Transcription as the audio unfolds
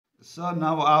So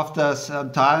now after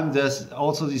some time, there's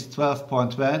also this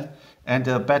 12.12, and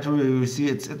the battery, you see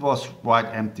it was quite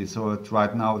empty. So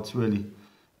right now it's really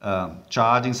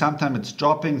charging. Sometimes it's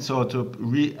dropping. So to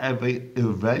reevaluate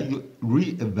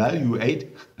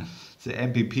the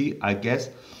MPP, I guess.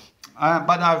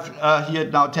 But I've here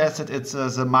now tested. It's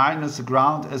the minus, the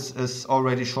ground is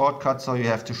already shortcut, so you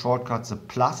have to shortcut the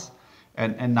plus.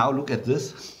 And now look at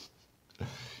this.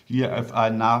 Here, if I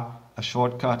now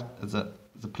shortcut the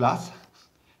plus,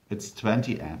 it's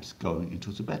 20 amps going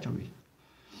into the battery.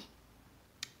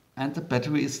 And the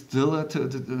battery is still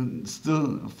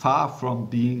far from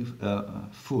being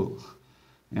full.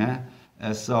 Yeah.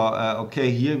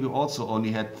 Okay, here we also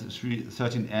only had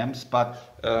 13 amps, but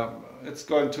it's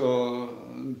going to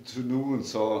noon,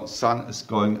 so sun is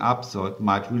going up, so it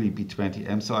might really be 20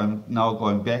 amps. So I'm now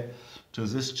going back to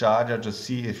this charger to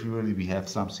see if really we have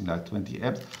something like 20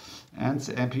 amps. And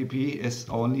the MPP is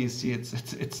only, see,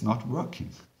 it's not working.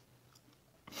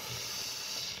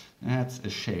 That's a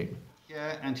shame.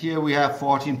 Yeah, and here we have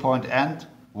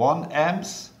 14.1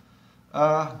 amps,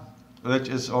 which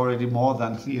is already more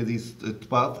than here these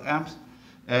 12 amps.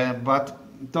 But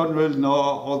don't really know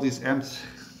all these amps,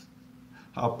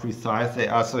 how precise they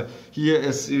are. So here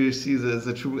is, you see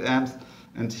the true amps,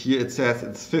 and here it says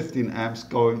it's 15 amps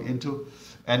going into.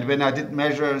 And when I did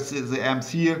measure the amps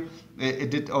here,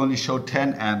 it did only show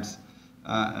 10 amps.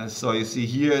 So you see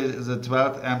here the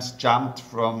 12 amps jumped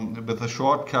from with a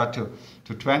shortcut to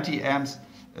 20 amps.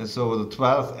 So the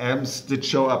 12 amps did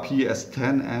show up here as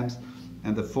 10 amps,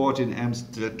 and the 14 amps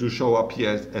do show up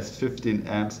here as 15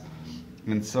 amps.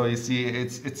 And so you see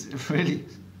it's really,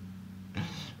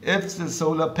 if the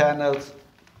solar panels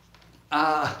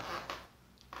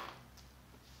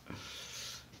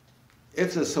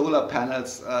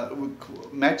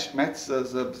match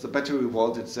the battery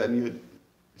voltage, then you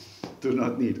do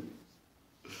not need.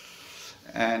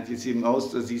 And you see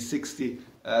most of these 60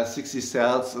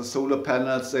 cells, the solar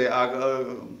panels, they are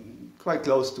quite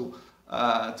close to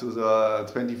the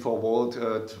 24 volt,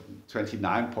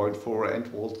 29.4 amp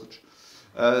voltage.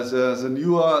 The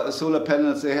newer solar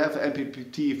panels, they have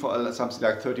MPPT for something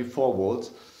like 34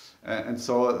 volts, and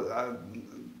so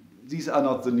these are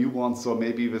not the new ones. So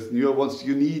maybe with newer ones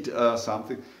you need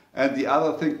something. And the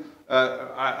other thing,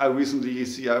 I recently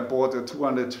I bought a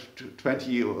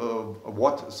 220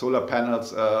 watt solar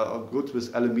panels, good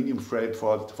with aluminium frame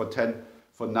for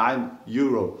 9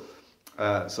 euro.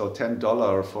 So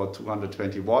 $10 for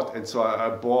 220 watt. And so I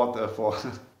bought for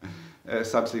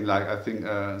something like, I think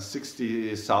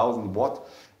 60,000 watt.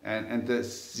 And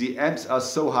the amps are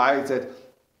so high that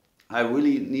I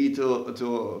really need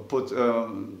to put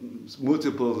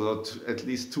multiple, at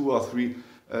least 2 or 3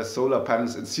 solar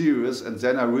panels in series, and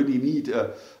then I really need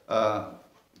to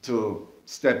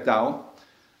step down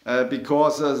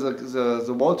because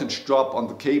the voltage drop on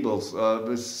the cables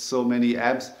with so many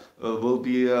amps will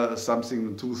be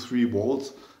something 2-3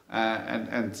 volts,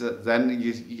 and then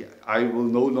I will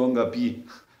no longer be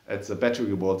at the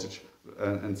battery voltage,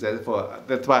 and therefore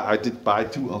that's why I did buy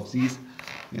 2 of these.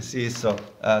 You see, so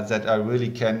that I really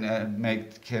can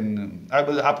I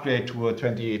will upgrade to a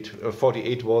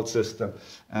 48 volt system,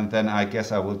 and then I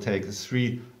guess I will take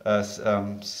 3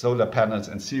 solar panels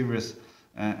in series,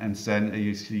 and then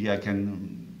you see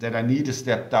then I need to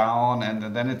step down,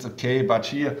 and then it's okay. But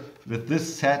here with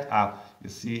this setup, you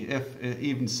see, if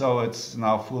even so it's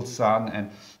now full sun and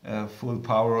full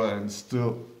power and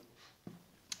still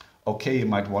okay, you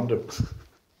might wonder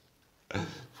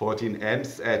 14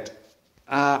 amps at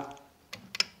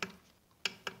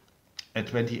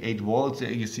 28 volts,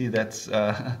 you see that's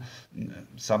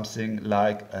something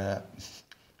like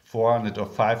 400 or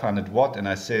 500 watt, and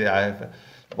I say I have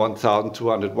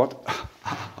 1200 watt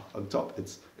on top.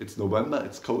 It's November,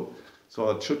 it's cold, so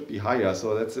it should be higher.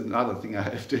 So that's another thing I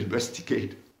have to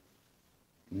investigate.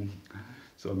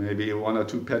 So maybe 1 or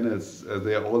 2 panels,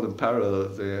 they are all in parallel,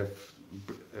 they have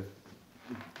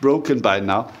broken by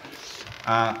now.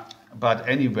 But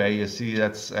anyway, you see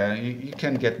that's you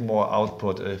can get more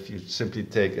output if you simply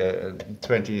take a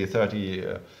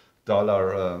 $20–30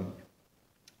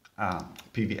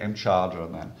 PWM charger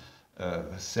than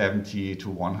 $70 to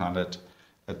 $100.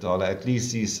 At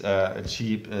least these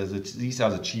these are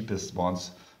the cheapest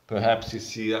ones. Perhaps you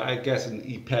see, I guess an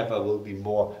ePepper will be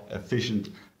more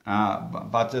efficient.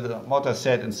 But what I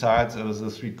said inside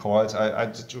the 3 coils, I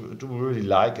do really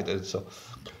like it. And so.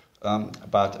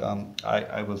 But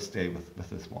I will stay with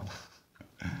this one,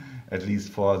 at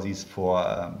least for these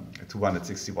 4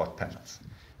 260 watt panels.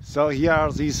 So here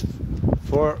are these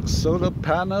 4 solar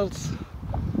panels.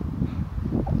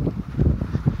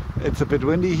 It's a bit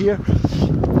windy here,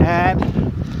 and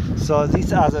So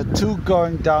these are the two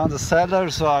going down the cellar.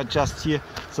 So I just here.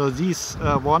 So these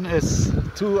one is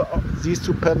these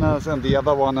two panels, and the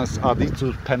other one are these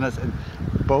two panels, and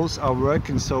both are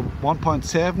working. So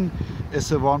 1.7 is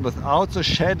the one without the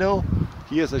shadow.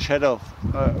 Here's a shadow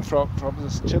from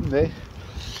this chimney.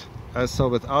 So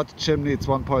without the chimney, it's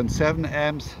 1.7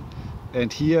 amps,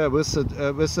 and here with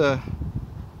the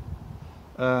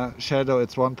shadow,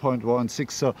 it's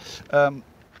 1.16. So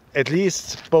at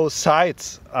least both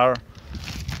sides are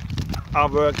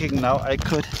working now. I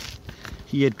could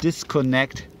here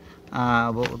disconnect.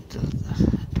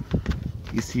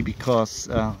 You see, because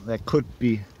there could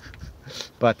be,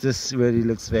 but this really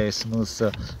looks very smooth.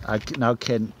 So I now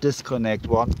can disconnect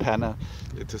one panel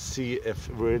to see if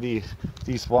really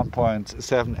these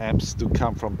 1.7 amps do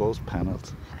come from both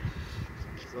panels.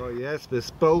 So yes,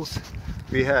 with both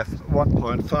we have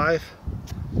 1.5.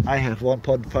 I have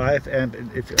 1.5 amp, and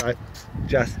if I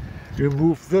just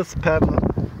remove this panel,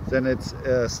 then it's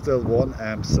still 1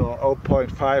 amp. So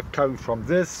 0.5 coming from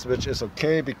this, which is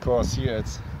okay because here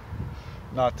it's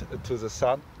not to the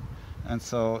sun, and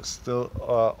so still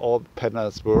all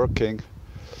panels working.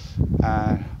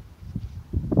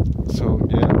 So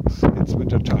yeah, it's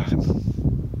winter time.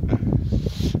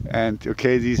 And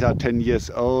okay, these are 10 years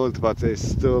old, but they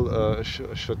still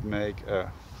should make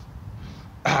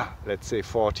let's say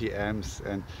 40 amps.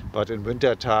 But in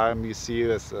winter time, you see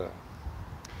it's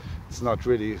not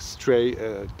really straight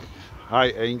high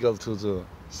angle to the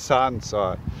sun,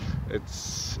 so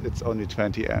it's only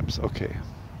 20 amps. Okay.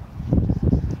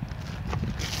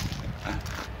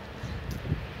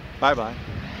 Bye bye.